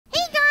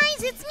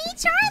guys, it's me,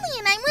 Charlie,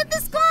 and I'm with the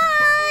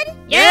squad.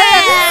 Yeah!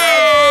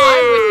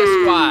 I'm with the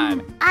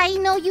squad. I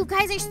know you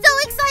guys are so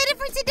excited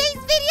for today's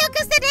video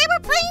because today we're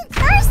playing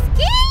Cursed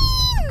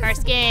Games.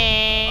 Cursed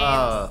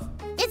Games.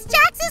 It's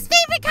Jax's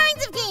favorite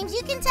kinds of games,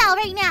 you can tell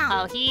right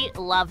now. Oh, he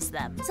loves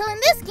them. So in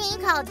this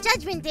game called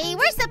Judgment Day,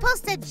 we're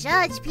supposed to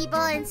judge people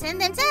and send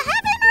them to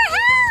heaven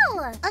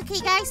or hell. Okay,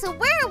 guys, so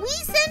where are we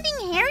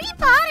sending Harry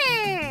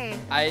Potter?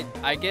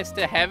 I guess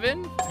to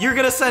heaven? You're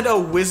gonna send a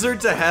wizard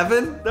to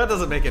heaven? That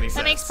doesn't make any sense.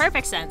 That makes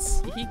perfect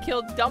sense. He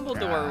killed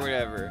Dumbledore or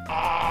whatever.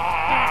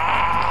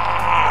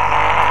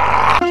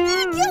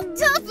 You killed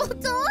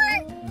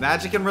Dumbledore?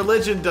 Magic and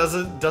religion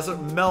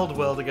doesn't meld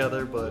well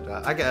together, but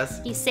I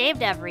guess. He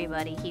saved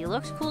everybody. He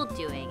looks cool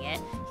doing it.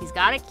 He's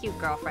got a cute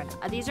girlfriend.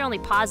 These are only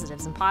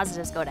positives, and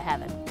positives go to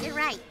heaven. You're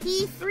right.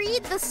 He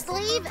freed the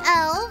slave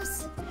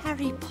elves.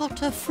 Harry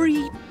Potter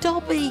freed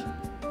Dobby.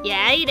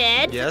 Yeah, he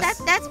did. Yes.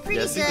 That's pretty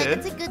Yes, he good. did.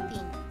 It's a good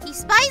thing. He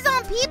spies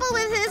on people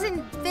with his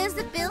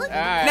invisibility.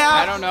 Now,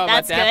 I don't know about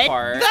that's that good.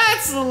 part.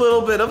 That's a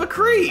little bit of a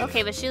creep.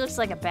 Okay, but she looks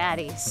like a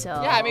baddie, so...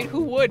 Yeah, I mean,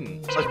 who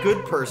wouldn't? A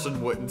good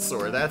person wouldn't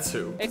soar, that's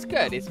who. It's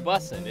good. It's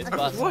bussin'. It's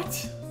bussin'.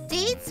 What?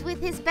 Dates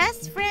with his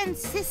best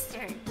friend's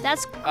sister.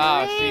 That's great,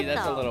 Oh, see,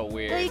 that's a though. little So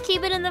weird. you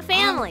keep it in the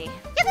family.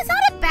 Yeah, that's not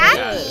a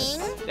bad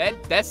thing.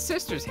 That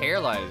sister's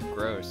hairline is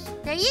gross.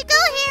 There you go,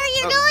 Harry.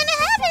 You're going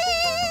to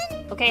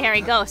heaven. Okay,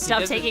 Harry, go. Stop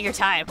doesn't- taking your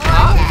time.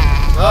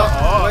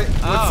 Wait,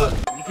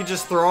 you can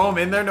just throw them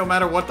in there no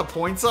matter what the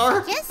points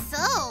are? Guess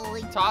so.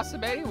 Toss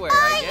them anywhere,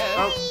 I guess.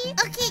 Harry.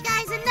 Okay,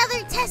 guys,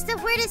 another test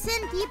of where to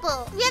send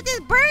people. We have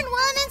to burn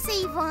one and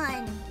save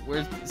one.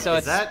 So Is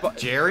it's that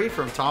Jerry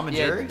from Tom and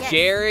Jerry? Yes.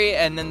 Jerry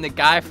and then the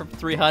guy from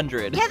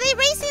 300. Yeah, they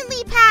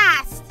recently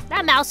passed.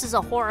 That mouse is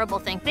a horrible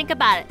thing. Think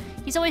about it.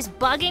 He's always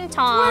bugging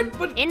Tom What?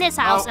 But- in his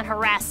house and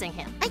harassing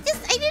him. I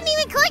didn't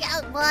even click.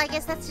 Well, I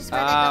guess that's just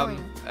where they're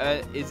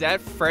going. Is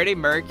that Freddie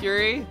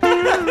Mercury?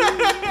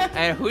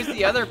 And who's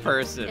the other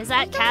person? Is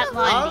that Kat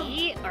Von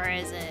D, or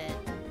is it...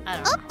 I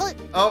don't know.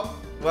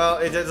 Oh, well,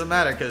 it doesn't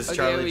matter because Okay,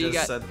 Charlie well, you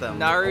just got sent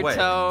them away.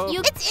 Naruto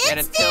It's and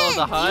Attila instant.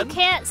 the Hun. You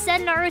can't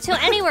send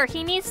Naruto anywhere.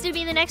 He needs to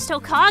be the next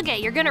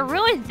Hokage. You're gonna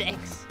ruin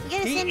things. You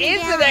gotta He send him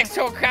is down. the next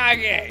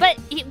Hokage. But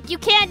you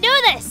can't do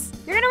this.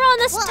 You're gonna ruin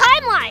this Well,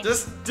 timeline.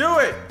 Just do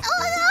it.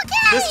 Oh,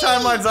 okay. This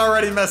timeline's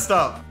already messed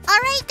up. All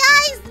right,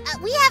 guys.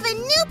 We have a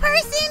new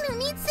person who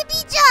needs to be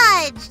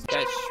judged.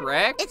 That's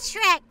Shrek. It's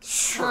Shrek.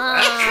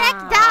 Ah.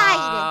 Shrek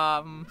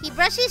died. He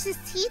brushes his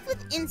teeth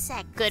with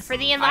insects. Good for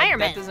the That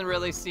environment. doesn't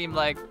really seem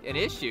like an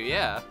issue,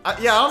 yeah.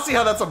 Yeah, I don't see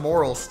how that's a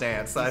moral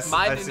stance. He's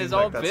minding his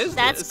own business.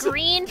 That's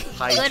green. Good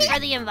Hygiene. for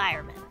the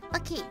environment.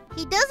 Okay,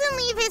 he doesn't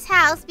leave his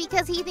house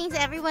because he thinks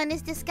everyone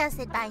is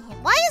disgusted by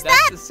him. Why is That's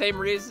that? the same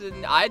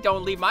reason I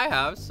don't leave my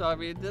house, so I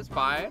mean, that's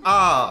fine.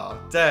 Oh,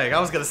 dang.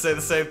 I was going to say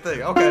the same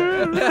thing. Okay.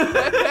 Two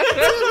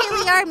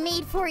really are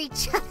made for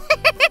each other.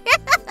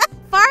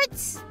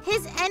 Farts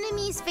his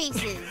enemies'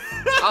 faces.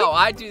 Oh,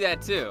 I do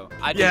that too.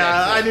 I do Yeah,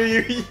 that I too.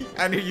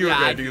 knew you were Yeah,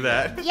 going I to do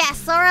that. Yeah,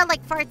 Sora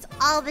like farts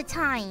all the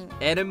time.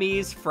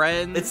 Enemies,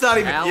 friends, It's not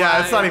even,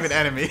 it's not even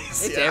enemies.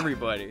 It's yeah.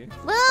 everybody.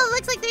 Well, it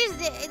looks like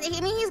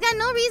he's got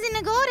no reason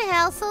to go to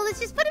hell, so let's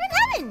just put him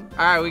in heaven.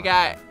 All right, we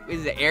got,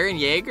 is it Aaron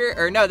Yeager?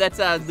 Or no, that's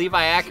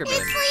Levi Ackerman. It's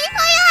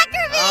Levi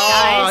Ackerman!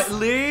 Oh, Guys.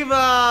 Levi!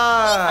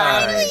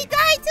 Finally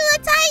died to a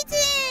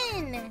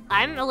Titan!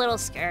 I'm a little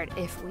scared.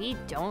 If we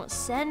don't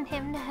send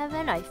him to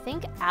heaven, I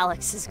think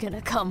Alex is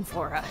gonna come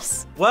for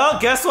us. Well,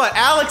 guess what?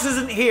 Alex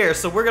isn't here,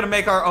 so we're going to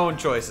make our own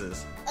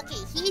choices. Okay,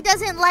 he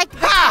doesn't like the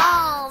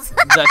dolls.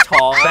 The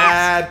tall.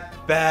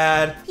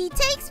 Bad. He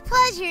takes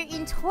pleasure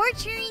in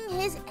torturing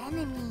his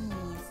enemies.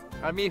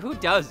 I mean, who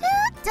doesn't?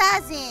 Who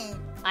doesn't?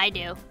 I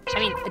do. I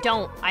mean,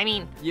 don't. I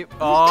mean, You,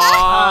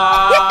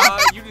 oh,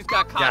 you just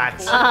got caught.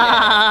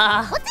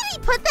 Gotcha. What did he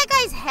put that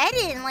guy's head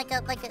in?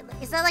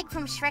 Is that like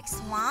from Shrek's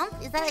swamp?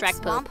 Is that like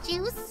Shrek swamp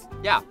juice?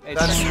 Yeah, it's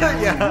That's,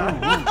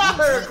 yeah.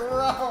 They're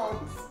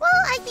gross.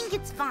 Well, I think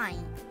it's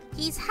fine.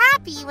 He's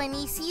happy when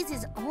he sees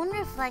his own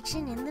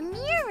reflection in the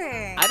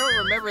mirror. I don't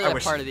remember I that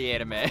wish- part of the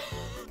anime.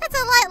 That's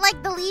a lot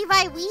like the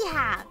Levi we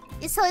have.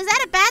 So is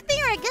that a bad thing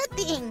or a good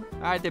thing? All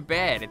right, they're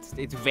bad.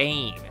 It's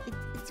vain.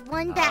 It's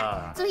one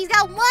bad. So he's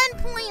got 1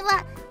 point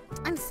left.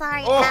 I'm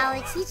sorry, Oh.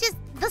 Alex.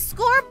 The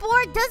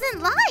scoreboard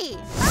doesn't lie.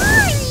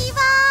 Hi,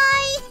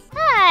 Levi.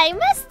 hi,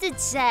 mustard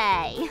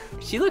say.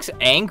 She looks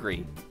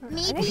angry.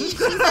 Maybe she's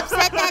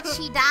upset that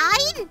she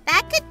died?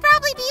 That could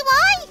probably be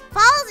why.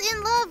 Falls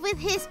in love with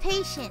his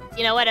patient.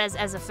 You know what?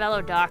 As a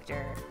fellow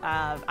doctor,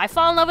 I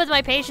fall in love with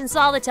my patients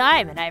all the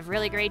time, and I have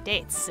really great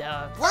dates. So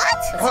What?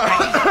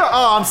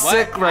 Oh, I'm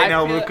sick right I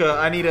now, feel- Luca.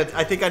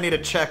 I think I need a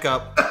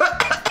checkup.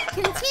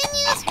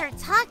 Continues her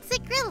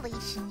toxic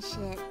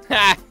relationship.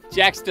 Ha!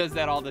 Jax does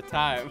that all the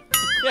time.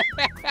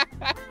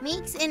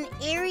 Makes an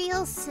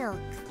aerial silk.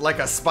 Like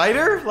a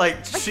spider?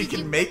 Like she did can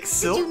you- make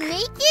silk? Did you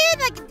make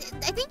it?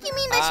 I think you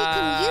mean that she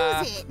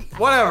can use it.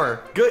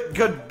 Whatever.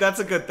 Good. That's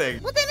a good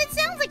thing. Well, then it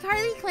sounds like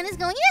Harley Quinn is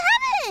going to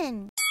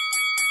heaven.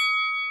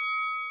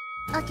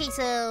 Okay,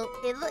 so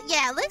it looks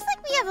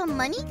like we have a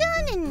money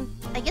gun, and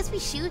I guess we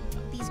shoot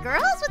these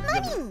girls with money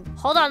winning.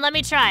 Hold on, let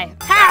me try.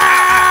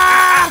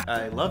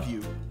 I love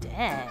you.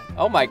 Dang.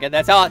 Oh my god,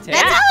 that's all it takes.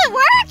 That's how it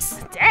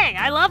works. Dang,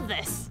 I love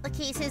this.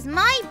 Okay, it says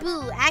my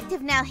boo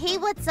active now. Hey,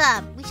 what's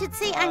up? We should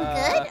say I'm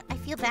good. I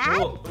feel bad.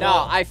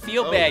 No, I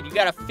feel bad. You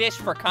gotta fish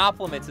for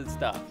compliments and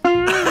stuff.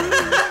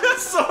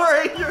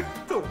 Sorry, you're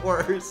the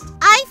worst.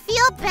 I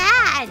feel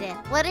bad.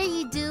 What are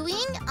you doing?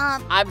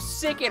 I'm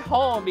sick at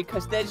home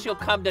because then she'll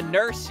come to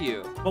nurse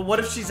you. But what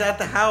if she's at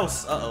the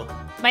house? Uh-oh.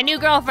 My new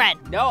girlfriend.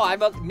 No,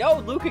 no,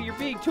 Luca, you're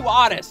being too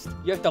honest.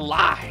 You have to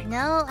lie.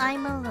 No,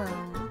 I'm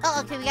alone. Oh,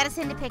 okay, we gotta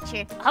send a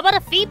picture. How about a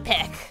feet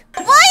pic?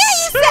 Why are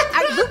you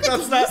sending? Luca, did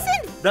you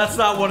send? That's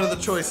not one of the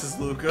choices,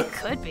 Luca.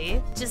 Could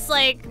be. Just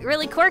like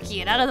really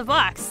quirky and out of the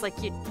box.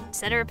 Like you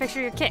send her a picture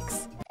of your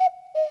kicks.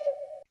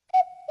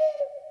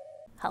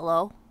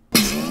 Hello?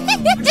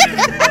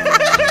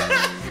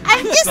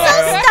 I'm just so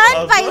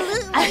stunned by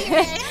Luca.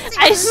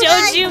 I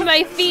showed you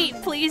my feet.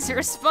 Please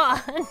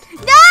respond. No!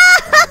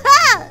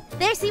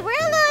 There, see, we're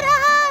alone.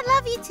 Haha,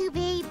 love you too,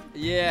 babe.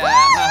 Yeah,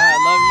 I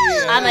love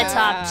you. I'm a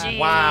top G.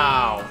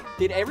 Wow.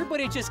 Did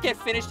everybody just get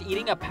finished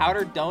eating a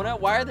powdered donut?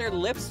 Why are their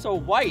lips so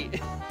white?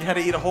 You had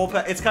to eat a whole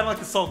pack. It's kind of like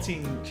the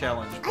saltine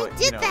challenge. I But,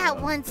 did that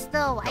once,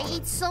 though. I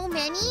ate so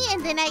many,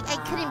 and then I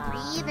couldn't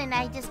breathe, and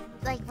I just,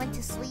 like, went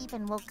to sleep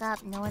and woke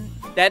up. No one...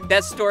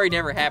 That story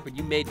never happened.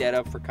 You made that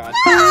up for content.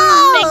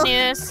 Oh! Fake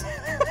news.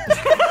 What the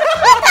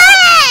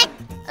heck?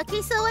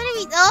 Okay, so what do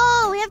we...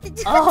 Oh, we have to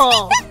do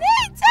Oh. the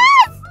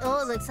test.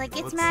 Oh, it looks like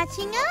it's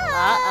matching up.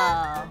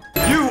 Uh-oh.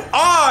 You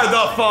are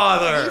the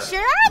father. You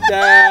sure are the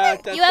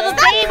father. You have a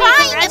Stop baby.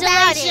 crying about it.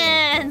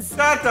 Congratulations.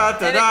 Da, da, da,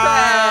 And it da.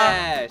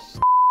 crashed.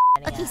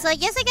 Okay, so I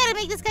guess I gotta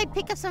make this guy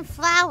pick up some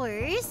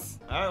flowers.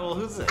 All right, well,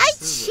 who's this? I Who's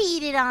this?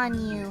 cheated on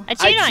you. I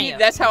cheated on you.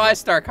 That's how I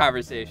start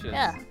conversations.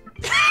 Yeah.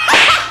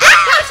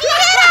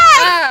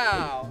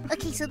 Ow.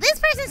 Okay, so this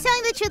person's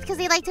telling the truth because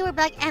they like to wear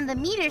black, and the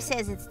meter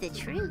says it's the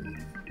truth.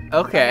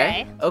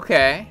 Okay.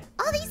 Okay.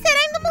 Oh, they said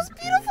I'm the most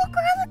beautiful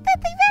girl that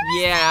they've ever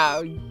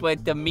Yeah,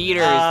 but the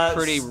meter is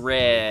pretty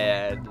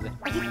red.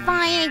 Okay,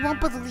 fine, I won't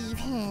believe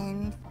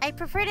him. I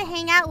prefer to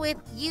hang out with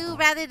you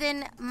rather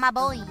than my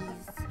boys.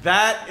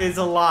 That is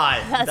a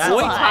lie. That's That's a a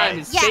lie. Boy time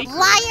is Yeah, sacred.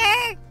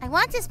 liar! I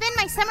want to spend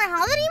my summer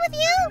holiday with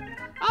you.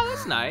 Oh,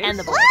 that's nice. And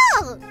the boys.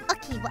 Wow!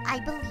 Okay, well, I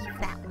believe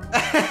that one.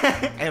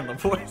 And the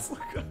voice.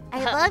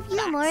 I love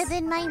you more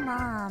than my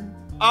mom.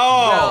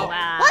 Oh.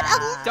 Wow. What a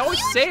Don't huge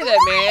say that,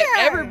 man.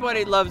 liar.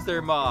 Everybody loves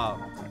their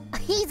mom.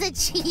 He's a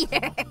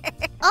cheater.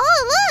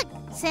 Oh, look!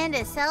 Send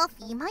a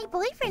selfie. My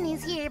boyfriend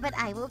is here, but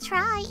I will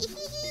try.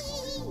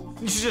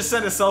 You should just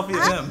send a selfie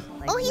of him.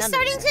 Oh, he's none of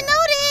starting this. to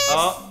notice.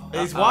 Oh,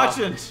 he's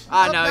watching.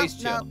 Ah, Oh, no, he's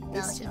chill. No, he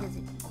doesn't. Wow.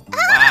 To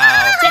Look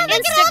at all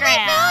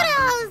Instagram. my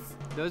photos.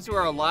 Those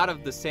were a lot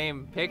of the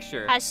same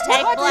picture.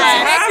 Hashtag What is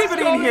blessed.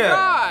 happening going here?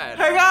 on?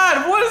 Hang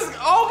on. What is?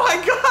 Oh my I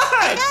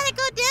God. gotta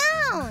go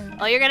down.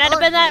 Oh, you're gonna end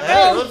up in that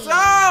Hey, room. let's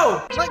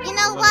go. Well, you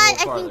know Go a what?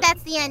 little I farther. think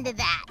that's the end of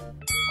that.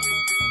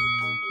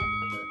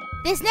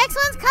 This next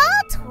one's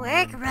called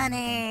Twerk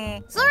Runner.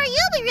 Zora,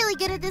 you'll be really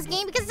good at this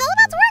game because it's all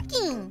about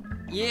twerking.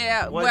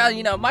 Yeah, What? well,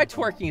 you know, my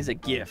twerking is a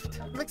gift.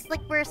 Looks like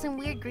we're some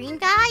weird green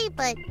guy,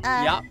 but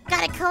Yup.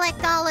 gotta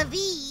collect all of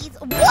these.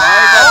 Whoa!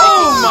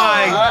 Oh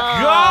my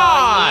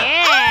God.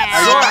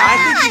 Yeah. Zora, I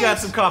think you got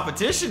some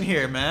competition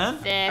here, man.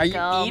 Are you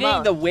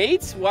eating the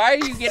weights? Why are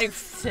you getting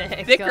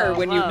thicker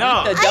when you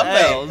No. eat the I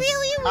dumbbells? feel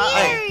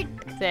really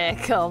weird.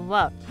 Thick 'em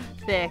up.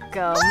 Thick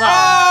 'em up.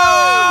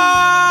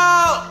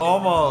 Oh!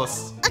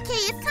 Almost. Okay,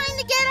 it's time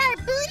to get our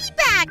booty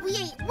back. We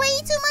ate way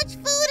too much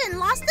food and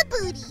lost the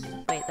booty.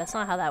 Wait, that's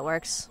not how that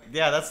works.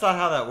 Yeah, that's not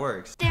how that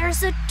works.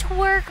 There's a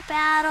twerk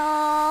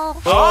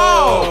battle.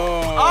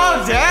 Oh!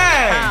 Oh,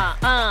 dang!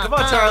 Come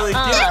on, Charlie.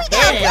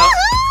 There you go.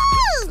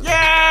 Woohoo!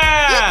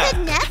 Yeah! You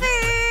could never.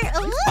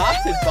 Ooh.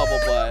 Popped his bubble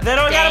butt. They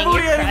don't got a Dang,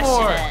 booty you're crushing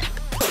anymore. it.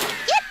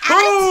 Get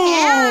out of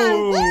town.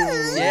 Ooh. Woo.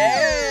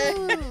 Yeah.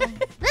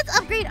 Let's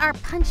upgrade our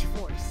punch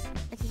force.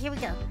 Okay, here we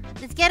go.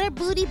 Let's get our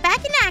booty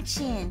back in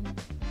action.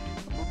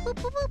 Boop, boop,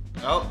 boop, boop.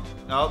 Oh,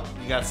 no,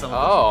 you got some.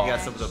 Oh. You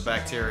got some of the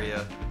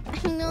bacteria.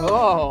 I know.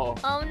 Oh.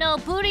 Oh no,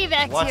 booty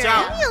bacteria. Watch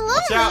out. Leave me alone,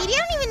 Watch out. lady. I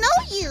don't even know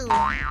you.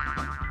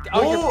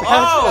 Oh, you're Oh,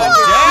 bouncing on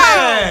your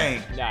dang!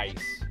 feet. Nice.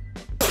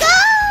 Go!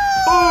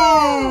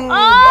 Boom! Oh!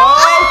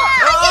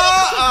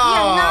 We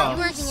are not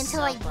working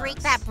until I break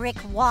that brick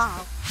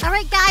wall. All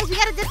right, guys, we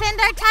gotta defend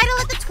our title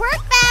at the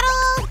twerk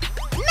battle.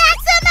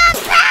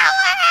 Maximum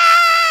power!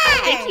 I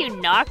think you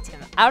knocked him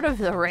out of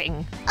the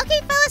ring. Okay,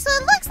 fellas, so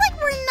it looks like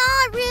we're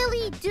not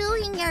really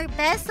doing our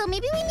best, so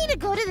maybe we need to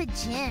go to the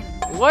gym.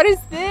 What is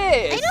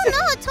this? I don't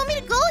know. It told me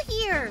to go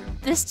here.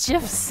 This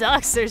gym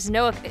sucks. There's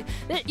no.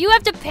 You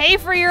have to pay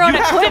for your own You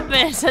have to-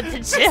 equipment at the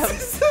gym.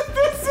 This is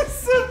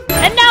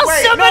And now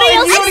Wait, somebody no,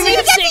 else you is don't even using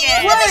Get to use it.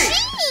 the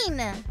machine.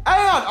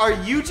 Hang on, are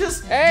you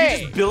just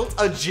Hey. built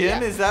a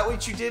gym? Is that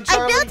what you did, I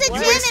Charlie? built a You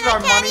gym wasted and I our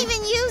can't money?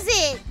 even use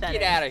it.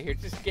 Get out of here.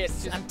 Just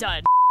I'm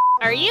done.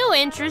 Are you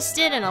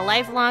interested in a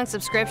lifelong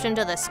subscription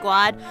to the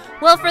squad?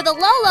 Well, for the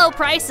low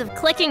price of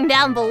clicking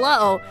down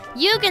below,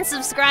 you can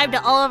subscribe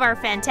to all of our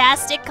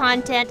fantastic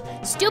content,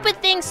 stupid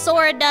things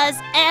Sora does,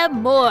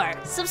 and more.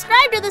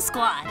 Subscribe to the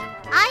squad.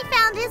 I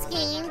found this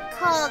game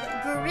called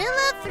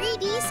Gorilla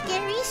 3D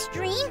Scary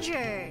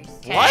Strangers.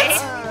 What?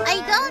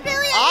 I don't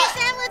really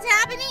understand what's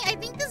happening. I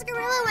think this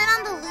gorilla went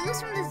on the loose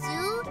from the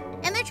zoo,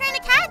 and they're trying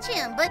to catch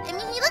him. But, I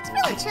mean, he looks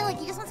really chill, like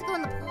he just wants to go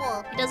in the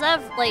pool. He does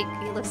have, like,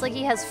 he looks like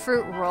he has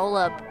fruit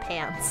roll-up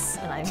pants,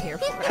 and I'm here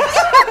for it.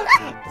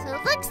 So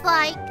it looks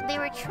like they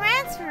were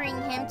transferring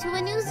him to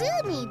a new zoo,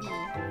 maybe.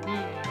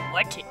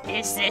 What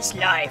is this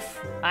life?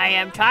 I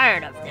am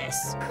tired of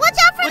this. Watch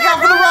out for Look out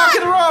for the rock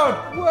in the road!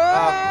 Woo!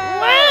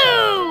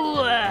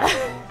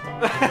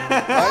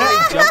 Why do they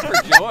jump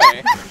for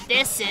joy?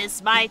 This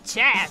is my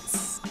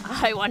chance.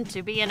 I want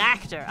to be an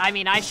actor. I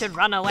mean, I should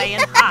run away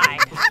and hide.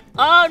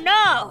 Oh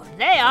no,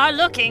 they are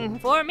looking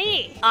for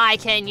me. I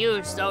can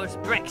use those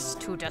bricks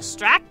to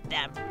distract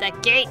them. The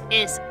gate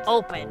is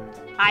open.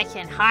 I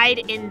can hide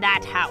in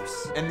that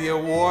house. And the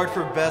award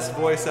for best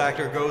voice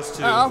actor goes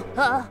to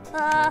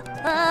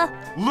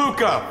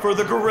Luca for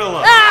the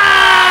gorilla.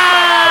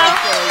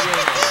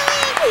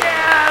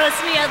 Yeah,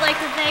 that's me. I'd like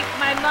to thank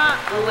my mom.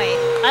 Oh wait,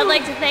 I'd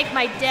like to thank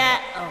my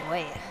dad. Oh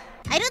wait.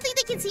 I don't think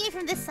they can see me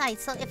from this side,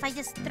 so if I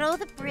just throw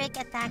the brick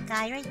at that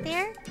guy right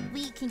there,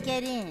 we can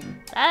get in.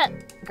 That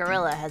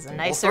gorilla has a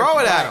nicer throw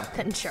it at him.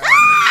 than Charlie.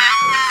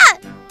 Ah!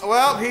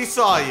 Well, he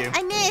saw you.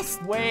 I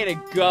missed. Way to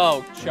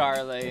go,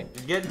 Charlie.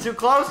 You're getting too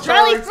close,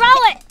 Charlie, Charlie. throw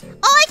it!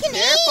 Oh, I can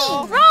Careful.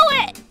 aim! Throw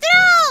it!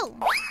 Throw!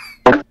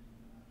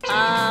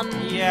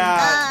 Yeah,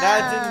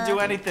 that didn't do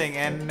anything,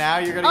 and now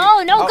you're gonna.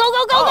 Oh no!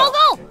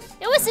 Go!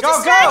 It was a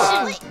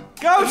distraction.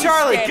 Go,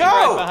 Charlie, He's standing go!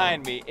 right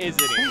behind me,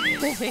 isn't he?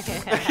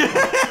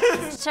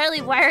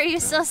 Charlie, why are you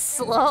so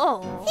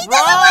slow? He doesn't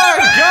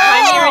want to Go!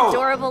 Find your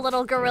adorable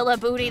little gorilla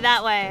booty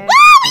that way.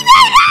 Oh, we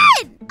made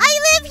it! I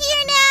live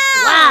here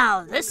now!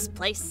 Wow, this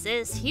place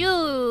is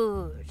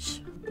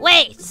huge.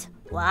 Wait,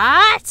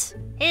 what?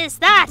 Is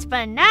that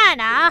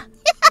banana?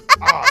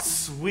 Oh,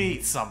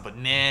 sweet, some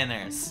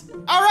bananas.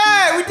 All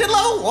right, we did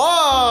level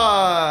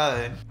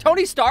 1.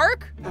 Tony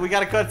Stark? We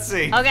got a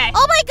cutscene. Okay.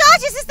 Oh my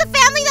gosh, is this the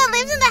family that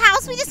lives in the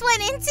house we just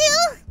went into?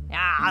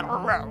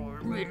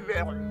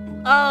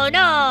 Oh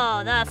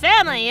no, the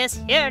family is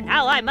here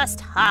now. I must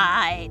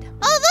hide.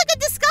 Oh, look, a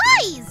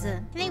disguise!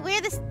 Can I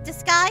wear this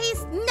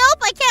disguise?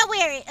 Nope, I can't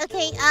wear it.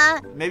 Okay,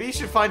 Maybe you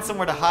should find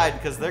somewhere to hide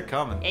because they're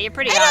coming. Yeah, you're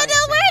pretty I don't obvious.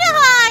 know where to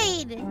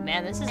hide!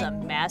 Man, this is a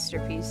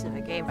masterpiece of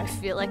a game. I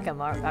feel like I'm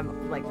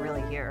like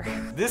really here.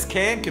 This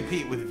can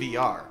compete with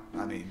VR.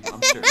 I mean,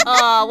 I'm sure.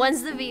 Oh,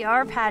 when's the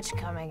VR patch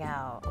coming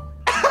out?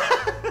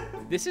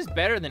 This is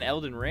better than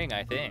Elden Ring,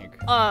 I think.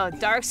 Oh,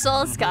 Dark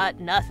Souls got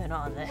nothing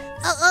on this.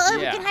 Oh,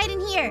 Yeah. we can hide in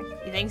here.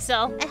 You think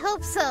so? I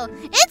hope so.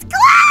 It's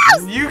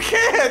closed! You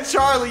can't,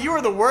 Charlie. You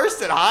are the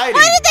worst at hiding.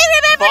 Why did they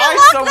remember Find to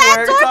lock somewhere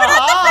that door to but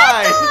not the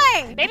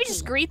front door? Maybe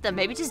just greet them.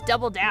 Maybe just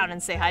double down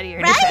and say hi to your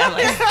new Right?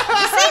 family. Just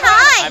say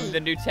hi. I'm the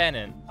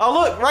lieutenant. Oh,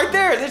 look, right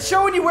there. It's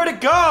showing you where to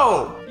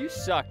go. You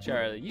suck,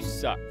 Charlie. You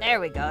suck. There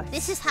we go.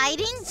 This is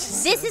hiding?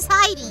 This is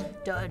hiding.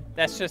 Done.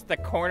 That's just the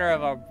corner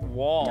of a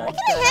wall. We're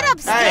gonna head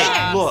upstairs.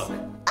 Hey, look.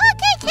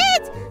 Okay,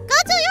 kids, go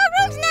to your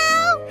rooms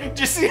now. Did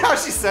you see how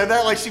she said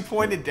that? Like she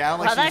pointed down,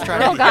 like Oh, she was that trying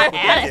girl to got be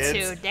cool with the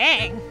kids. attitude.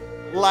 Dang.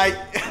 Like.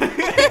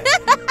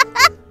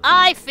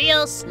 I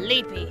feel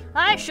sleepy.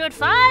 I should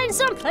find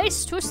some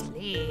place to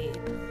sleep.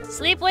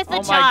 Sleep with the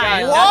Oh my God.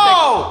 child.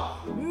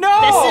 Whoa!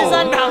 No! This is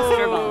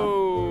uncomfortable. Oh.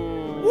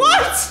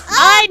 What?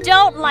 I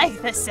don't like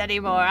this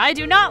anymore. I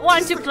do not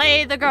want to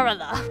play the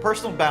gorilla.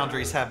 Personal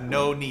boundaries have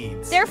no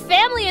needs. Their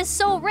family is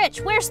so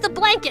rich. Where's the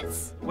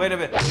blankets? Wait a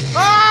minute.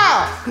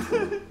 Ah!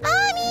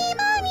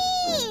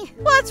 Mommy!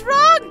 What's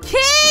wrong,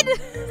 kid?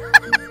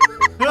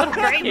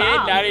 Great Kid,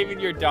 mom. not even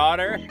your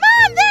daughter?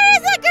 Mom, there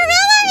is a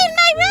gorilla in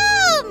my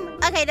room!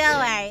 Okay, don't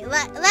worry.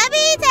 Let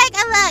me take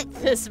a look.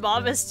 This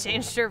mom has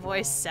changed her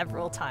voice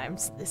several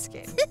times in this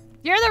game.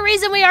 You're the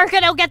reason we aren't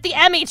gonna get the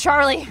Emmy,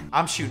 Charlie.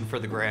 I'm shooting for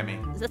the Grammy.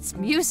 That's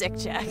music,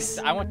 Jax.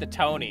 I want the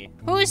Tony.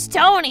 Who's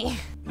Tony?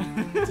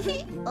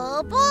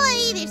 Oh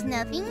boy, there's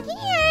nothing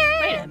here.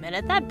 Wait a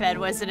minute, that bed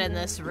wasn't in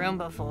this room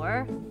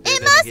before.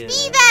 It must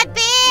be that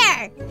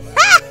bear.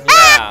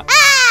 Yeah.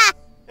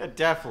 Yeah,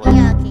 definitely.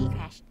 Yeah, okay,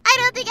 Crash. I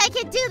don't think I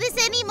can do this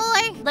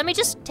anymore. Let me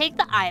just take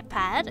the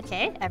iPad,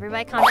 okay?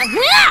 Everybody calm down.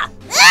 Yeah!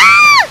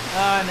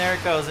 And there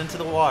it goes into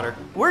the water.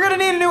 We're gonna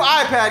need a new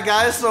iPad,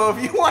 guys, so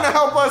if you want to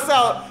help us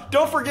out,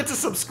 don't forget to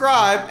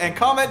subscribe and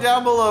comment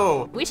down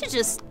below. We should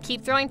just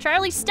keep throwing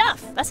Charlie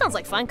stuff. That sounds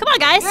like fun. Come on,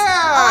 guys. Yeah,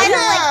 I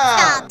don't like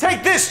stuff.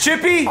 Take this,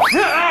 Chippy. Tippy!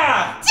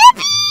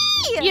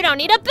 You don't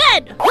need a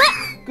bed.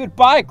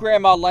 Goodbye,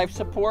 Grandma Life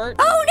Support.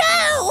 Oh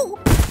no!